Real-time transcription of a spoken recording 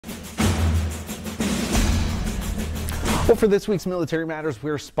Well, for this week's Military Matters,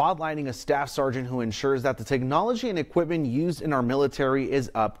 we're spotlighting a staff sergeant who ensures that the technology and equipment used in our military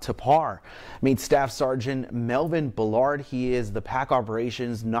is up to par. Meet Staff Sergeant Melvin Bullard. He is the PAC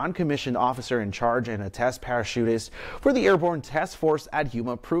Operations non-commissioned officer in charge and a test parachutist for the Airborne Task Force at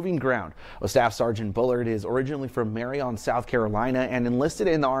Yuma Proving Ground. Well, Staff Sergeant Bullard is originally from Marion, South Carolina, and enlisted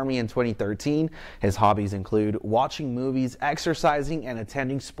in the Army in 2013. His hobbies include watching movies, exercising, and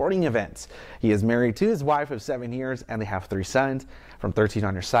attending sporting events. He is married to his wife of 7 years, and they have 3 sons. From 13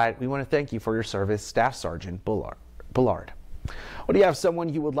 on your side, we want to thank you for your service, Staff Sergeant Bullard. Well, do you have someone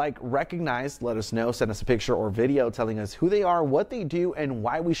you would like recognized? Let us know. Send us a picture or video telling us who they are, what they do, and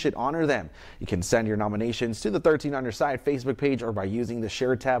why we should honor them. You can send your nominations to the 13 on your side Facebook page or by using the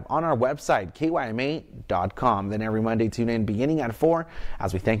share tab on our website, kyma.com. Then every Monday, tune in beginning at 4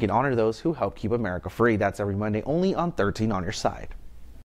 as we thank and honor those who help keep America free. That's every Monday only on 13 on your side.